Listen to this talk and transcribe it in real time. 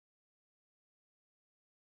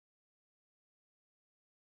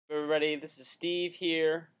Everybody, this is Steve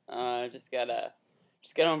here. Just got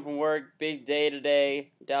home from work. Big day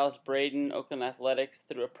today. Dallas Braden, Oakland Athletics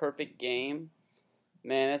threw a perfect game.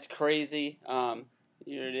 Man, that's crazy.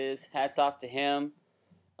 Here it is. Hats off to him.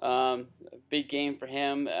 Big game for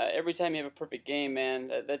him. Every time you have a perfect game,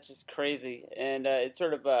 man, that's just crazy. And it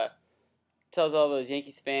sort of tells all those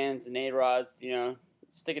Yankees fans and A-Rods,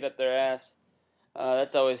 stick it up their ass.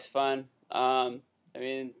 That's always fun. I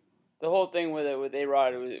mean, the whole thing with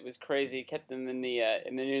A-Rod was crazy. It kept him in the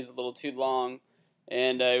news a little too long,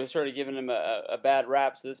 and it was sort of giving him a bad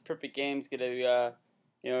rap. So this perfect game's gonna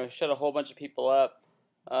shut a whole bunch of people up.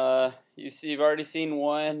 You've already seen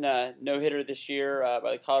one no hitter this year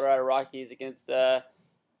by the Colorado Rockies against the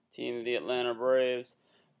team of the Atlanta Braves.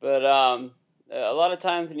 But a lot of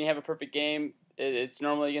times when you have a perfect game, it's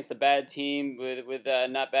normally against a bad team with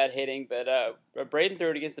not bad hitting. But Braden threw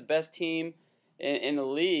it against the best team in the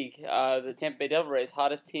league, the Tampa Bay Devil Rays,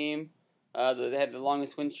 hottest team. They had the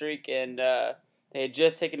longest win streak, and they had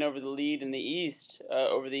just taken over the lead in the East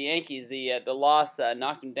over the Yankees. The loss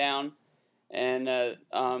knocked them down, and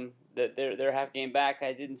they're half game back.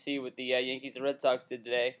 I didn't see what the Yankees and Red Sox did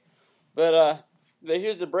today, but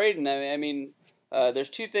here's the Braden. There's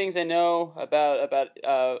two things I know about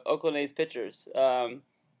Oakland A's pitchers.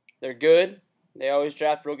 They're good. They always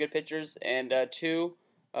draft real good pitchers, and two,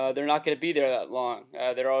 they're not going to be there that long.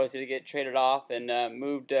 They're always going to get traded off and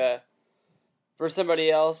moved for somebody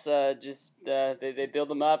else. They build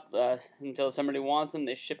them up until somebody wants them.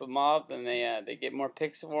 They ship them off, and they get more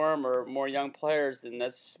picks for them or more young players. And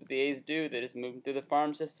that's what the A's do. They just move them through the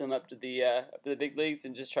farm system up to the big leagues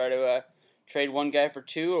and just try to trade one guy for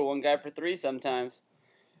two or one guy for three sometimes.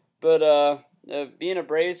 But being a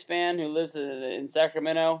Braves fan who lives in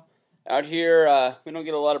Sacramento, out here, we don't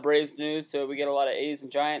get a lot of Braves news, so we get a lot of A's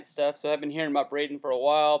and Giants stuff. So I've been hearing about Braden for a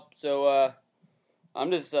while. So I'm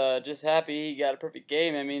just happy he got a perfect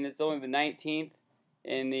game. I mean, it's only the 19th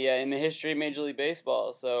in the history of Major League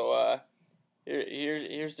Baseball. So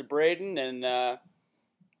here's to Braden, and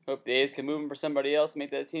hope the A's can move him for somebody else, and make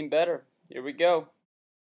that team better. Here we go.